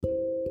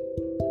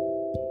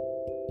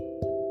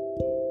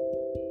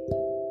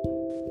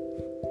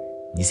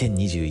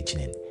2021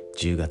年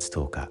10月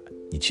10日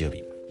日曜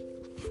日、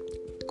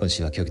今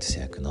週は教義と制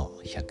約の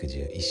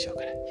111章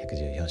から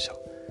114章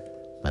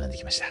学んで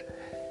きました。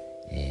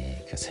今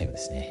日は最後で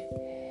すね。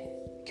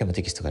今日も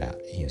テキストから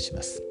引用し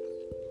ます。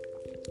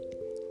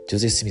ジョ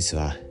ゼフ・スミス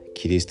は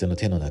キリストの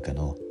手の中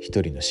の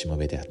一人のしも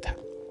べであった。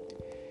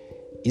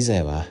イザ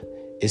ヤは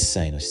エッ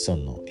サイの子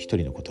孫の一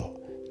人のこと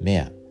をメ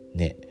ア・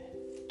ネ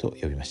と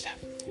呼びました。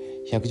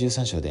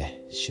113章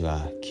で主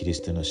はキリ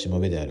ストのしも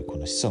べであるこ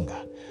の子孫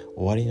が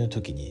終わりの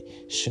時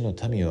に主の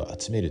民を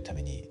集めるた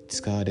めに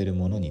使われる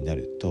ものにな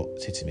ると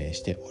説明し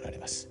ておられ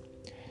ます。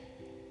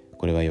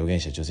これは預言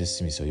者ジョゼフ・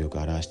スミスをよく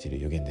表している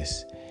預言で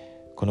す。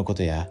このこ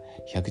とや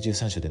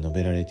113章で述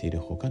べられている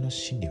他の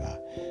真理は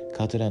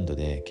カートランド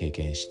で経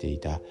験してい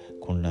た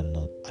混乱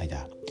の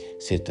間、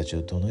生徒たち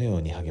をどのよ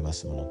うに励ま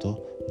すもの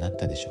となっ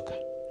たでしょうか。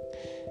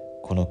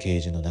この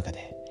啓示の中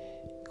で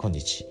今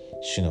日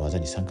主の技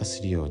に参加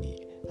するよう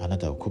にあな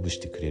たを鼓舞し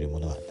てくれるも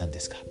のは何で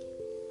すか。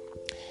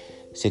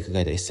聖句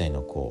ガイドエッサイ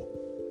の項、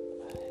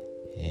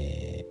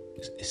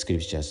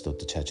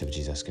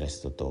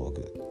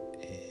scriptures.churchofjesuschrist.org、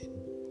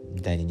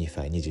第2ニフ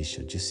ァイ21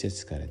章10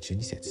節から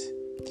12節、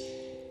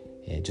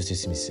ジョセフ・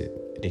スミス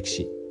歴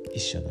史1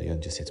章の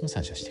40節も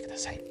参照してくだ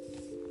さい。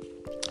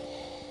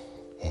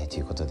と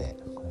いうことで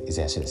イ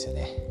ザヤ書ですよ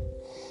ね。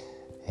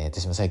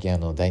私も最近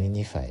第2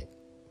ニファイ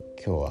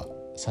今日は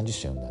30章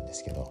読んだんで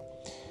すけど、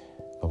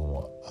僕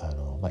も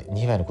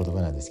ニファイの言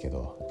葉なんですけ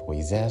ど、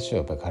イザヤ書は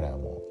やっぱり彼は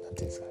もうなん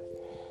ていうんですかね、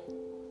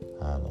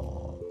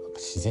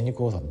自然に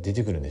こう出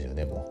てくるんですよ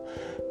ね。も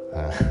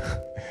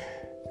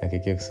う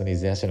結局そのイ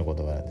ザヤ書の言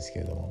葉なんですけ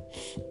れども、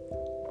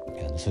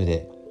それ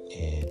で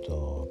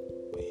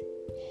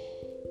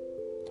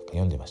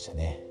読んでました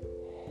ね。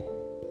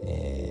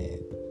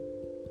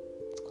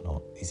こ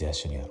のイザヤ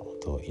書には本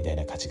当偉大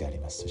な価値があり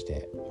ます。そし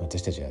て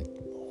私たちは本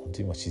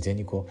当にもう自然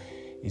にこ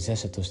うイザヤ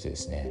書としてで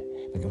すね、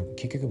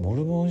結局モ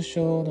ルモン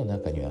書の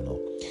中には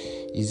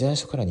イザヤ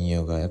書から引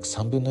用が約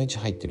3分の1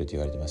入ってると言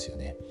われてますよ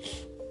ね。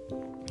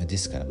で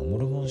すからモ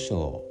ルモン書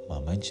を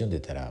毎日読んで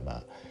たらやっ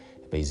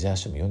ぱイザヤ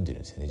書も読んでる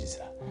んですよね、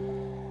実は。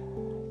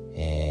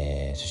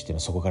そして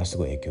そこからす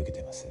ごい影響を受け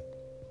ています。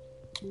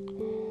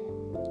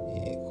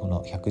こ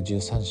の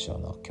113章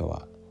の今日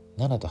は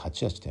7と8を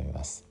ちょっと読み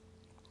ます。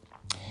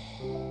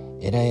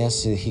エライア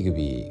ス・ヒグ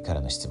ビーか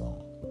らの質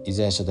問。イ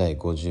ザヤ書第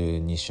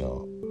52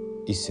章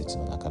1節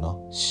の中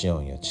のシオ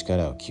ンよ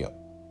力を清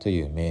と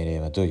いう命令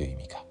はどういう意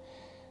味か、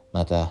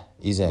また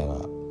イザヤ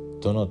は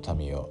どの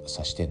民を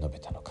指して述べ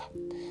たのか。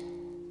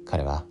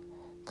彼は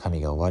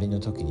神が終わりの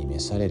時に召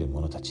される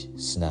者たち、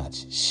すなわ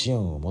ちシ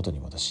オンを元に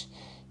戻し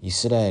イ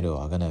スラエル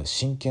をあがなう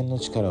真剣の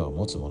力を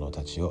持つ者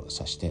たちを指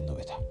して述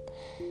べた。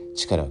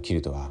力を切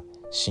るとは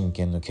真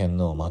剣の権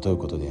能をまとう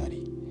ことであ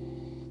り、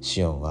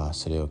シオンは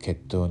それを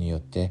血統によ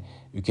って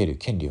受ける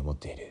権利を持っ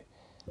ている。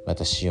ま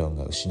たシオン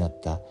が失っ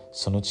た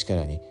その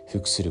力に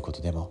服するこ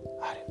とでも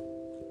ある。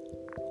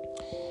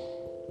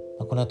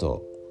この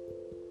後、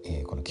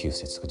この9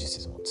節とか10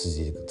節も続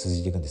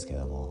いていくんですけれ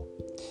ども、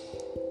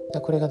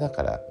これがだ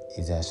から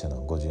イザヤ書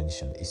の52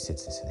章の1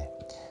節ですね。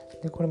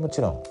でこれもち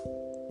ろんとい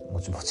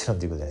う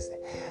ことですね、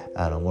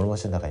モルモン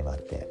書の中にもあっ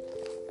て、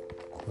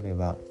これ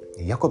は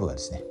ヤコブがで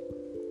すね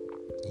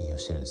引用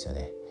してるんですよ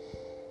ね。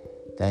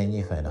第2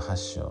ニファイの8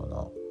章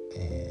の、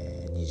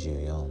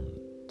24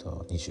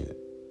と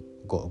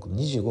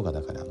25が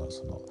だからこ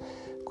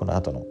の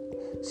後の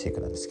聖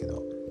句なんですけ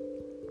ど、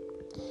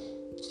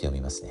読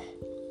みますね。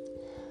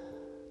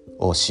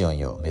おシオン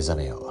よ、目覚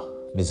めよ、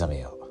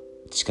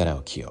力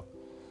を着よ。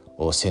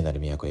お聖なる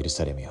都エル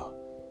サレムよ、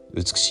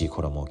美しい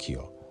衣を着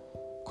よ。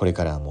これ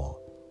からはも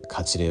う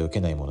割礼を受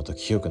けない者と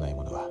清くない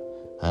者は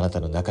あな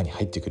たの中に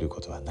入ってくるこ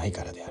とはない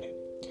からである。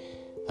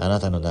あな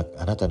たの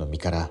身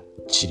から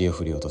塵を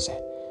振り落とせ。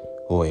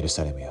おエル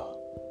サレムよ、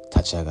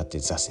立ち上がって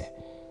座せ。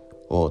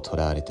お囚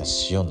われた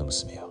シオンの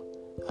娘よ、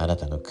あな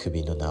たの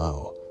首の縄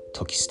を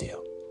解き捨て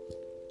よ。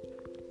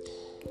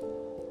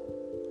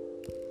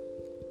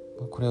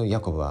これをヤ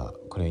コブは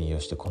これを引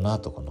用して、この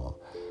後この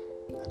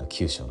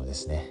9章ので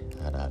すね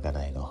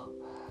贖いの、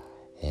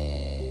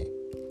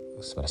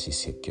素晴らしい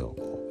説教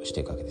をし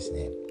ていくわけです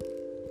ね。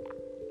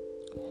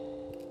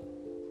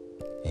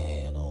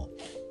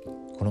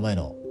この前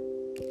の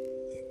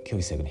教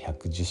義制約の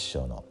110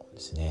章の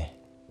ですね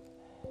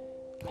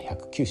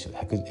109章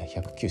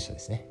で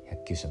すね。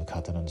109章のカ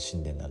ートランド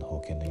神殿の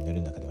封建の祈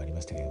りの中ではあり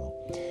ましたけれど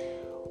も、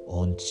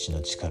御父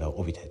の力を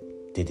帯びて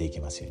出てい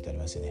きますようにとあり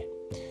ますよね。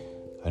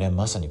あれは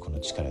まさにこの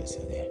力です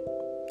よね。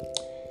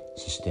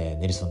そして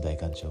ネルソン大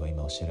官長が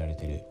今教えられ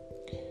ている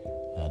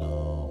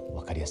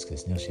分かりやすくで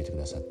すね教えてく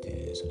ださって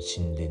いるその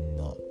神殿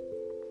の、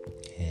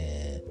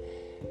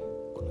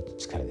この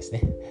力です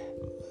ね。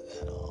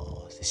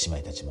姉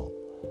妹たちも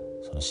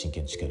その真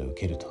剣の力を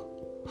受けると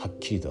はっ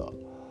きりと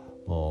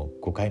もう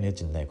誤解の余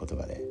地のない言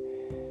葉で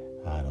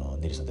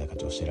ネルソン大官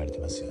長教えられて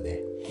ますよ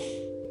ね。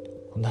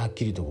こんなはっ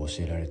きりと教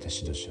えられた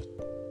指導書、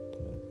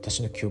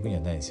私の記憶に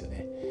はないですよ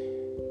ね。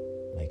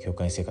教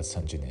会生活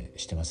30年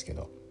してますけ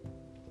ど、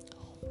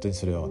当に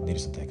それをネル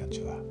ソン大官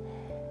長は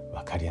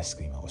分かりやす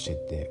く今教え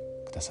て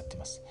くださって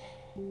ます。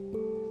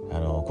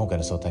今回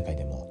の総大会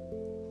でも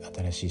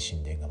新しい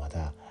神殿がま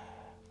た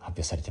発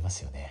表されてま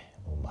すよね。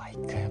もう毎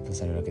回発表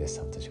されるわけです。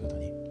半年ごと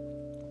に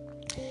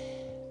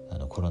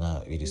コロ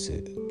ナウイル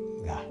ス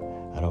が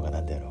あろうが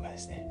何であろうがで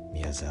すね、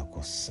宮沢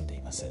を進んで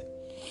います。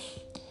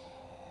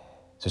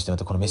そしてま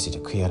たこのメッセージ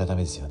は悔い改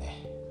めですよ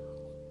ね。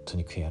本当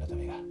に悔い改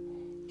めが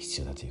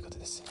必要だということ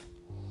です。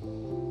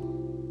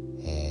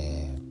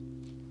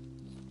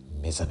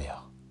目覚めよ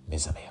目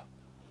覚めよ、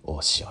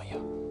大シオンよ、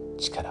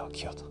力を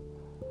きよと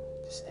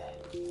ですね。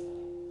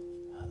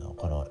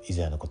このイ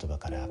ザヤの言葉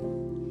から、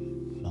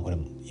これ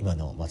も今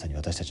のまさに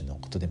私たちの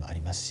ことでもあ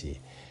りますし、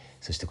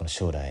そしてこの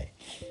将来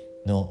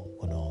の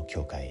この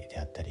教会で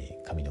あったり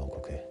神の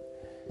王国、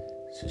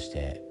そし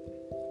て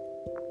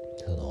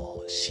そ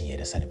の新エ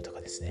ルサレムと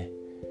かですね、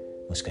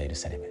もしくはエル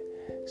サレム、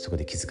そこ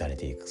で築かれ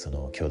ていくそ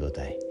の共同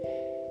体、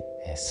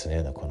その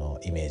ようなこの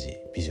イメージ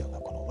ビジョンが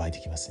この湧いて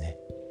きますね。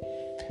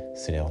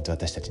それは本当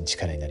私たちに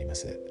力になりま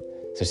す。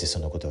そしてそ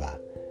のことは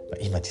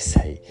今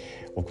実際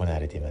行わ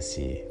れています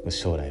し、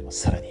将来も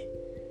さらに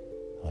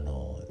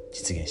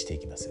実現してい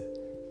きます。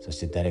そし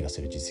て誰がそ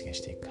れを実現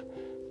していくか、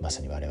ま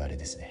さに我々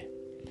ですね。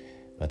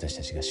私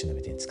たちが主の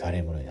御手に使われ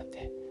るものになっ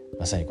て、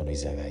まさにこのイ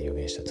ザヤが予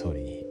言した通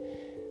りに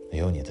の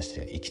ように私たち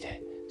が生き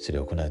てそれ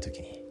を行うとき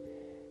に、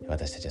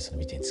私たちはその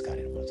御手に使わ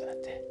れるものとなっ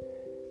て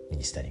ミ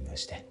ニスタリングを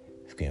して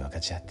福音を分か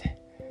ち合って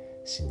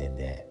神殿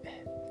で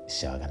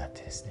シャワーが鳴っ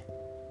てですね、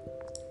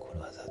こ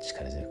の技を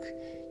力強く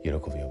喜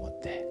びを持っ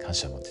て感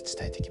謝を持って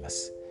伝えていきま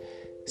す。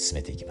進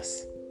めていきま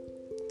す。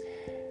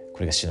こ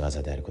れが主の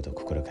技であることを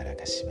心から明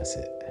かしします。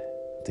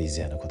イ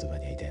ザヤの言葉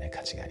には偉大な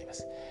価値がありま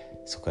す。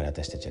そこから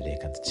私たちは霊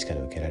感と力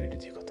を受けられる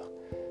ということ、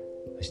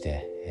そし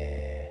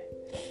て、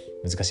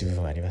難しい部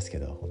分はありますけ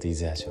ど、本当にイ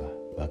ザヤ書は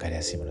分かり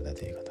やすいものだ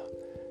ということを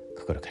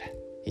心から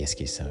イエス・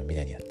キリストの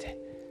皆によって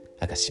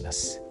明かししま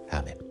す。ア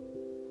ーメン。